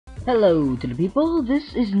Hello to the people,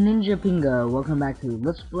 this is Ninja Pinga. Welcome back to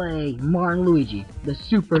Let's Play Luigi, the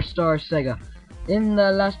Superstar Saga. In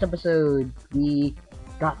the last episode, we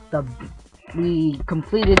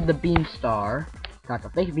completed the Beanstar, got the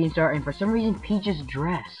fake Beanstar, and for some reason Peach's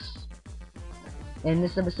dress. In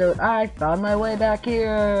this episode, I found my way back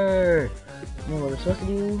here. And what we're supposed to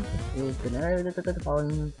do is the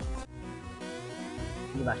following.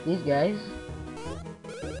 You watch these guys.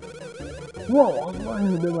 Whoa, I'm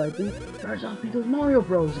learning to do like this. There's off those Mario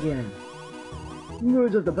Bros again.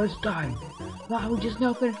 Yours are the best time. Wow, we just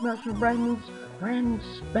now finished mastering brand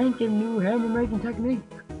spanking new hammer making technique.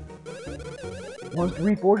 Want to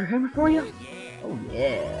reforge your hammer for you? Oh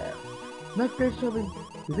yeah. Let's get started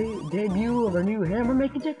the debut of our new hammer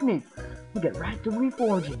making technique. We'll get right to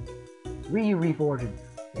reforging. Reforging.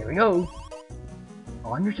 Here we go.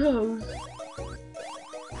 On your toes.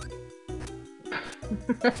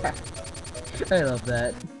 I love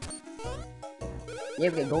that. Yeah,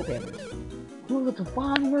 we got gold hammers. Well, that's a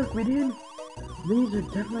fine work we did. These are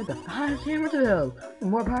definitely the finest hammers of hell,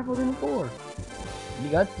 and more powerful than before. We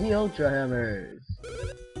got the Ultra Hammers.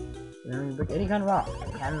 You know, you break any kind of rock,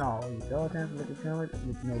 a cannon all. You throw a time to the hammers,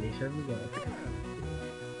 which may they serve you well.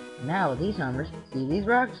 Now, with these hammers, see these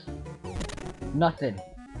rocks? Nothing.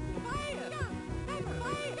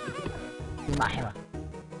 This is my hammer.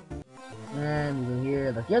 And we go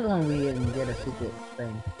here, but the other one we didn't get a secret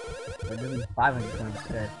thing. But this is 500 points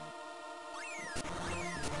instead.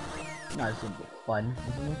 No, this would be fun,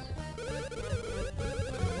 isn't it?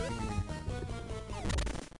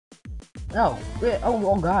 Oh, wait,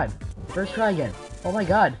 oh god. First try again. Oh my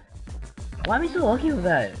god. Why am I so lucky with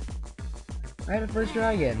that? I had a first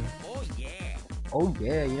try again. Oh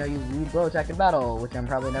yeah, you know, you blow attack in battle, which I'm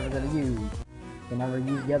probably never gonna use. Can never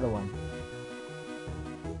use the other one.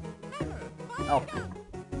 Oh,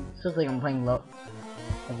 still think I'm playing low.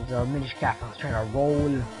 There's a Minish Cap. I was trying to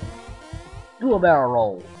roll. Do a barrel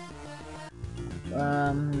roll.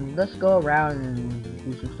 Let's go around and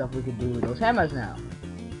do some stuff we could do with those hammers now.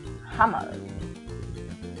 Hammers.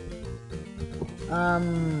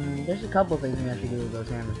 There's a couple things we have to do with those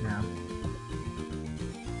hammers now.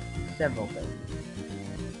 Several things.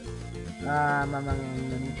 Let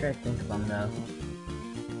me try to think of them though.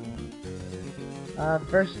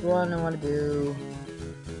 First one I want to do.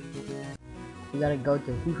 We gotta go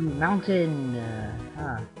to Hoo-Hoo Mountain.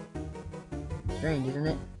 Strange, isn't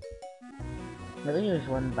it? I think there's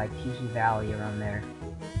one by Peachy Valley around there.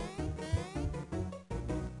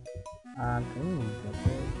 I don't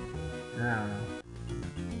know.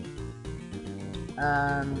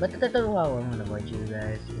 But well, I'm gonna avoid you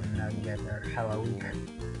guys, even though you guys are hella weak.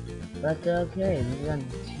 But okay, moving on to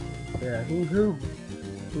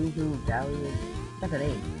Hoo-Hoo Valley. That's an 8.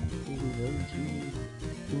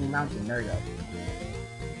 Hoo-Hoo Mountain, there we go.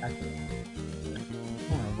 That's it.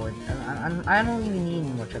 I wanna avoid. I don't even need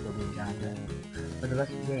any more triple beams on it for the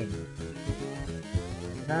rest of the game.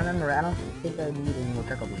 If I remember, I don't think I need any more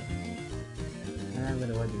triple beams. And I'm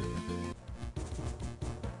gonna avoid you.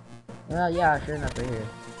 Well, yeah, sure enough, right here.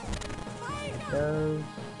 Those.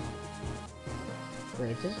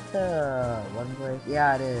 Wait, is this the one place?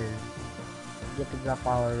 Yeah, it is. You have to drop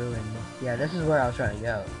all our ruins. Yeah, this is where I was trying to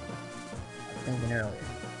go. I was thinking earlier.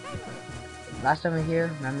 Last time we were here,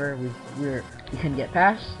 remember we couldn't get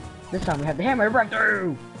past. This time we have the hammer to break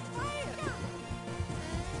through.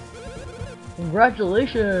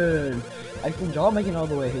 Congratulations! Excellent job making it all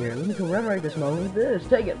the way here. Let me commemorate this moment with this.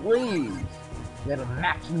 Take it, please. We got a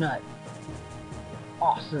max nut.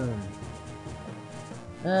 Awesome.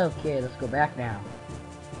 Okay, let's go back now.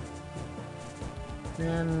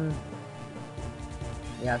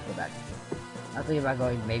 Yeah, let's go back. I was thinking about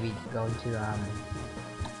maybe going to,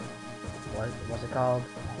 what's it called?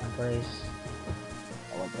 One place,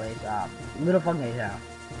 Little Funky Town.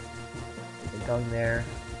 Going there.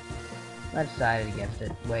 I decided against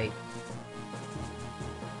it. Wait.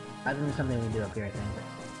 I think there's something we can do up here, I think.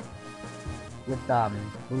 With,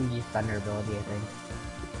 Luigi's Thunder ability, I think.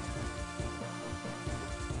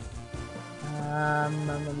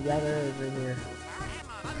 The other is right here.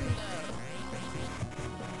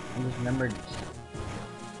 I just remembered.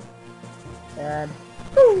 And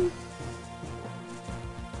woo!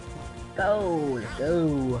 Go! Let's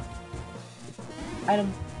go!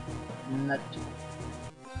 Item. Nut.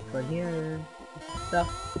 Put here. Stuff.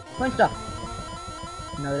 Coin stuff!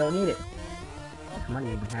 No, we don't need it. How much money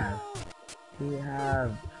do we have? We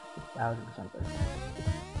have 1,000 something.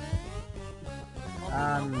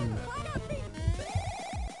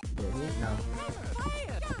 No.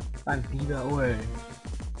 I'm beat that way.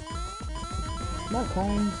 More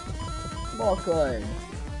coins. More coins.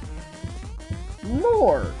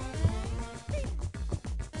 More!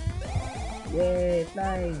 Yay,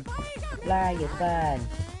 flying! Flying is fun!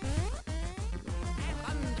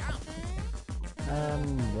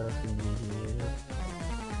 What else do we need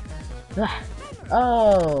here? Ah!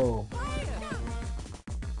 Oh!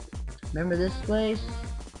 Remember this place?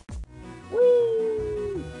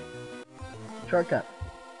 Whee! Shortcut.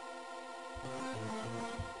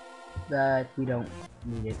 But we don't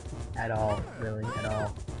need it at all, really, at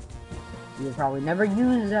all. We will probably never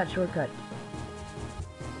use that shortcut.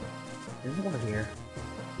 There's it over here.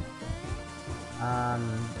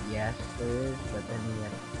 Yes, there is, but then we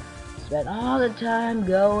spent all the time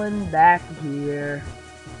going back here.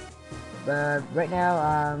 But right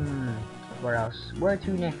now, where else? Where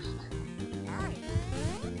to next?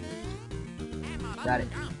 Got it.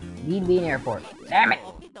 Need be an airport. Damn it!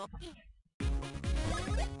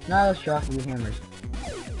 Now let's show off the hammers.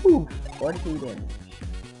 Ooh, 42 damage.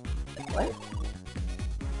 What?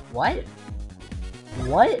 What?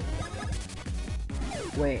 What?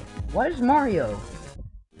 Wait, what is Mario?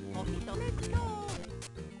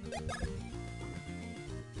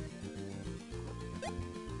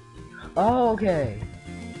 Oh, okay.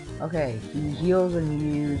 Okay, he heals when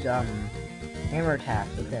you use, hammer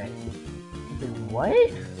attacks, okay.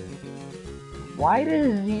 What? Why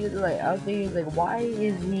does he, like, I was thinking, like, why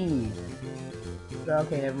is he?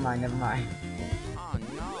 Okay, never mind, never mind. Oh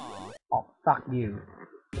no. Oh, fuck you.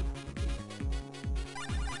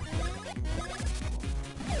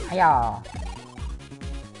 Hiya!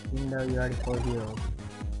 Even though you already full healed.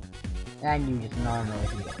 And you just normal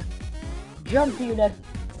heal. Jump to your death!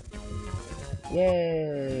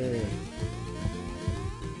 Yay!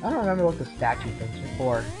 I don't remember what the statue things are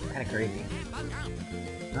for. Kinda crazy.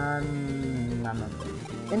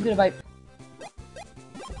 Into the pipe!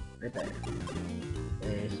 Right there.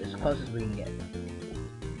 It's as close as we can get.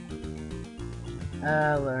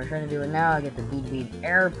 We're trying to do it now. I get the Bead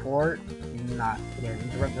Airport. Not get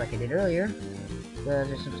interrupted like I did earlier.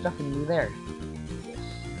 There's some stuff we can do there. Yes.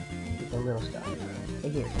 Just a little stuff.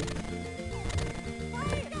 Right here, see?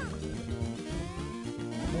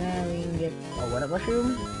 Then we can get a what, a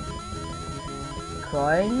mushroom?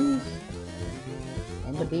 Coins?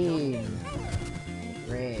 And the bean.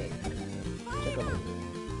 Great. Check over here.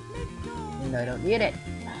 Even though I don't need it.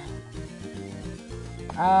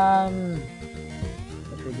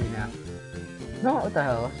 What should we do now? No, what the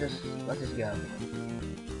hell? Let's just go.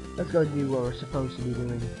 Let's go do what we're supposed to be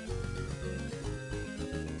doing.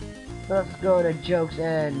 Let's go to Joke's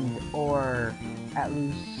End, or at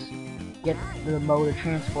least get the mode of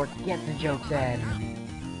transport to get to Joke's End.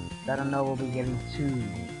 I don't know we'll be getting to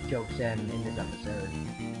Joke's End in this episode.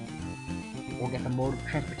 We'll get the mode of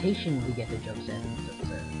transportation to get to Joke's End in this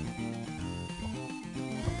episode.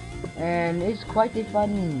 And it's quite a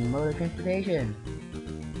fun mode of transportation.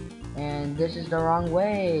 And this is the wrong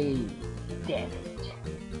way. Damn it.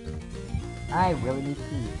 I really need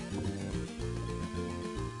speed.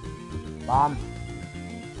 Bomb.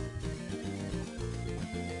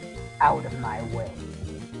 Out of my way.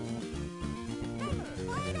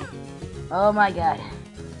 Oh my god.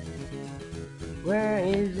 Where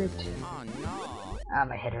is it? Oh no. Ah,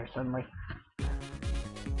 my head hurts suddenly.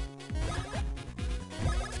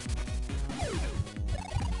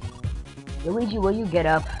 Luigi, will you get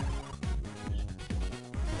up?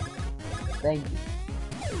 Thank you.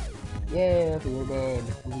 Yeah, for your day.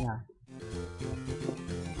 Moving on.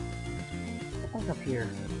 What's up here?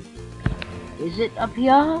 Is it up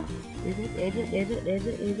here? Is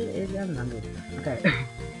it? I'm hungry. Okay.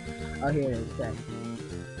 Oh, here it is. Okay.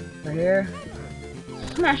 Right here.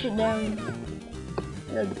 Smash it down.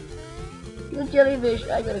 The jellyfish,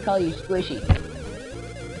 I gotta call you Squishy.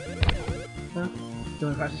 Huh?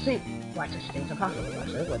 Going across the sea. Why such things impossible? I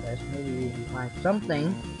said, but there's maybe we find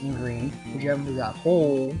something in green, which haven't got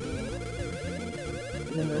whole.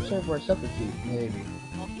 And then there's search for a substitute, maybe.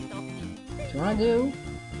 What you wanna do,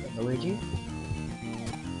 Luigi?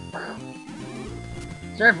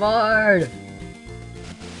 Surfboard!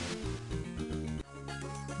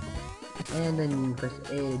 And then you press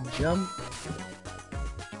A to jump.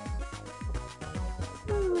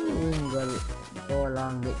 Ooh, and go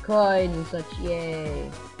along, get coins and such,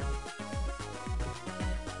 yay!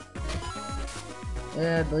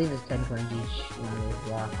 I believe it's 10 coins each one of those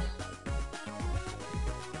blocks.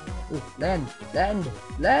 Ooh, land! Land!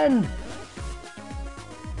 Land!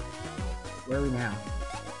 Where are we now?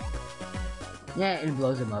 Yeah, it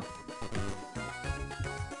blows him up.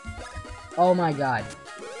 Oh my god.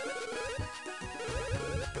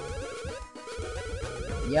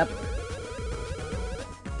 Yep.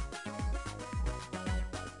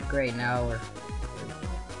 Great, now we're...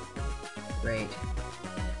 Great.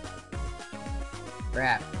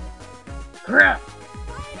 Crap. Crap!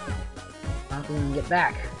 I don't think we can get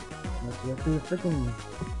back. Let's go through the freaking.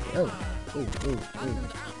 Oh. Okay, we can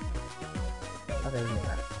get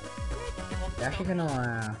back. We're actually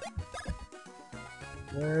gonna.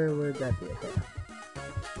 Where would that be? Okay.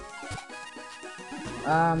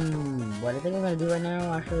 What I think we're gonna do right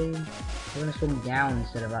now, actually, we're gonna swim down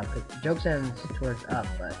instead of up. Cause joke sends towards up,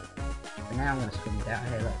 but for now I'm gonna swim down.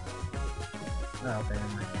 Hey, look. Oh, okay,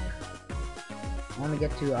 never mind. I want to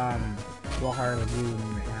get to Wallhar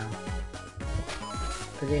Lagoon right now.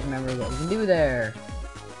 Cause just remember what we can do there.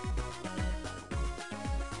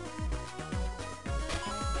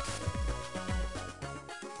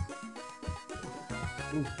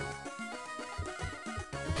 Ooh.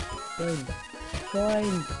 Coins!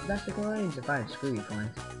 Coins! That's the coins! Fine, screw you,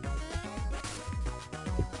 coins.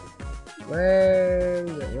 Where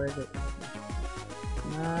is it? Where is it?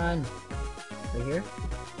 Come on! Right here?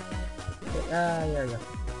 Ah, there we go.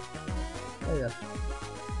 There we go.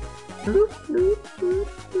 Bloop, bloop, bloop,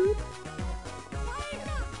 bloop.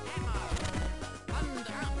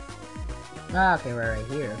 Ah, okay, we're right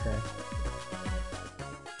here, okay.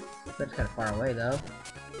 That's kind of far away, though.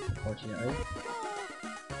 Unfortunately. Wait,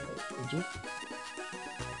 did you?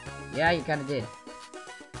 Yeah, you kind of did.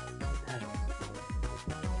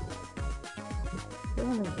 I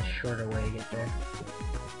wonder if there's a shorter way to get there.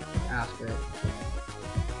 Ah, screw it.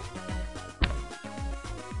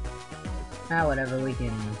 Ah, whatever, we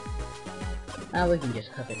can just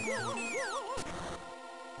hook it.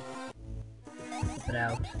 Hook it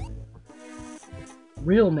out.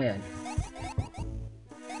 Real man,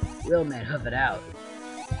 hoof it out.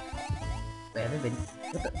 Wait, have I been?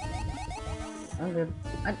 What the? I'm good.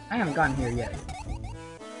 I haven't gotten here yet.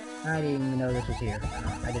 I didn't even know this was here.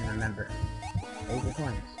 I didn't remember. Those are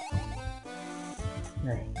coins.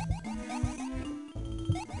 Hey.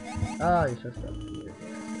 Oh, you're supposed to go here.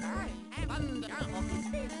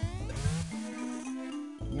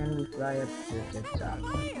 And we fly up to the top.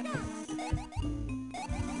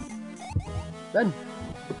 Run!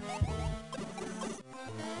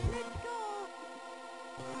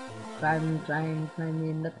 Climbing up,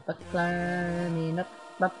 climbing up, climbing up,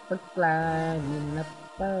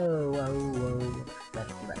 oh.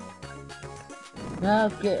 That's right.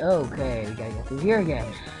 Okay, we gotta go through here again.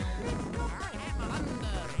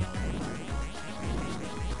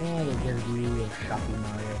 And it's gonna be a shocking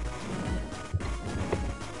Mario.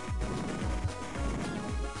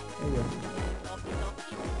 There we go.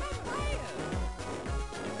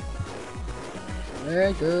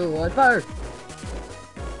 There go, on fire!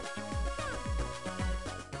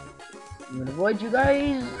 I'm gonna avoid you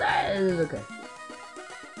guys. That is okay.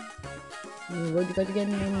 I'm gonna avoid you guys again.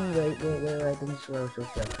 Wait. I think this is where we're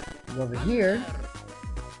supposed to go. Go over here.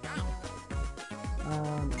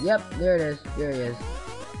 Yep, there it is. There he is.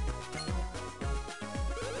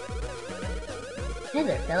 Hey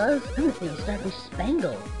there, fellas. I'm the thing start with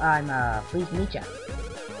Spangle. I'm pleased to meet ya.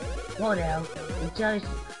 Well now, I'm jealous.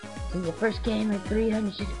 Since the first came at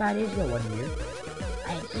 365 days ago, 1 year. I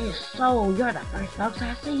ain't seen a soul. You're the first folks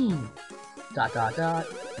I've seen. ...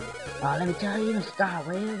 let me tell you, Star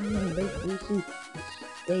Whale, you basically see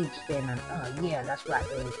stage stand on. Oh yeah, that's right,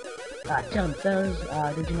 baby. Tell them fellas,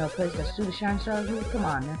 did you know a place that's super shine stars? Come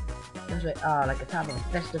on, man. That's right, like the top of a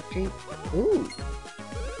festive tree. Ooh.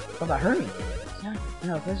 What about Hermie? Yeah, you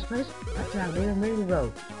know, first place? That's right, baby, I'm ready to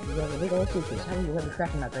roll. You got a big old suitcase. How do you let me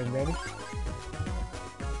crack in that thing, baby?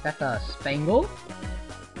 That's a Spangle?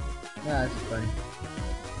 Yeah, that's funny.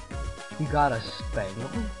 You got a Spangle?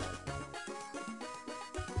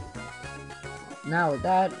 Now with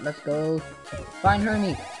that, let's go find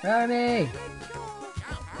Hermie. Hermie!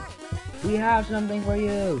 We have something for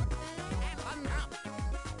you.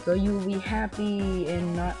 So you'll be happy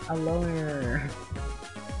and not a loner.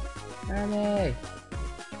 Hermie!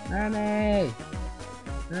 Hermie!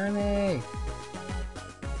 Hermie!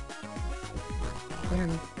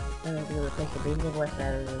 Hermie. I'm going to replace the baby voice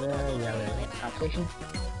out of the competition.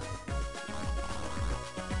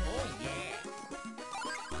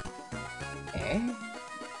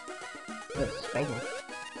 Spangle.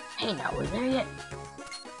 Hey, now we're there yet?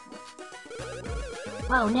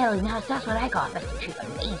 Whoa, Nelly, now that's what I call festive treat.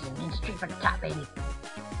 Amazing, and straight for the top, baby.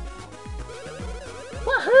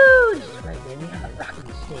 Woohoo! This is right, baby. I'm a rocking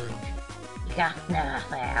the stage. You got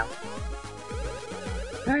now.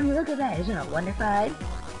 Hermie, look at that. Isn't it wonderful? I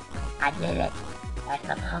did it. That's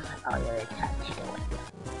the puzzle. Oh, you're a tough chicken with you.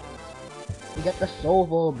 We got the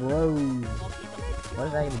Soulful Bros. What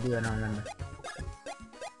did I even do? I don't remember.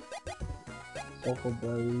 Soulful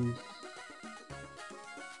Bros.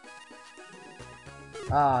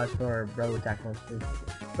 Oh, it's for bro attack mostly.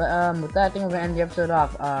 But with that, I think we're gonna end the episode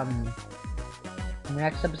off. In the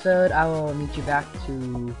next episode, I will meet you back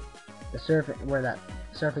to the where that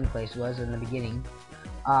surfing place was in the beginning.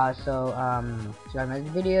 Subscribe my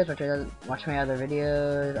videos, watch my other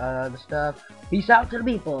videos, other stuff. Peace out to the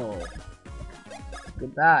people.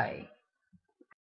 Goodbye.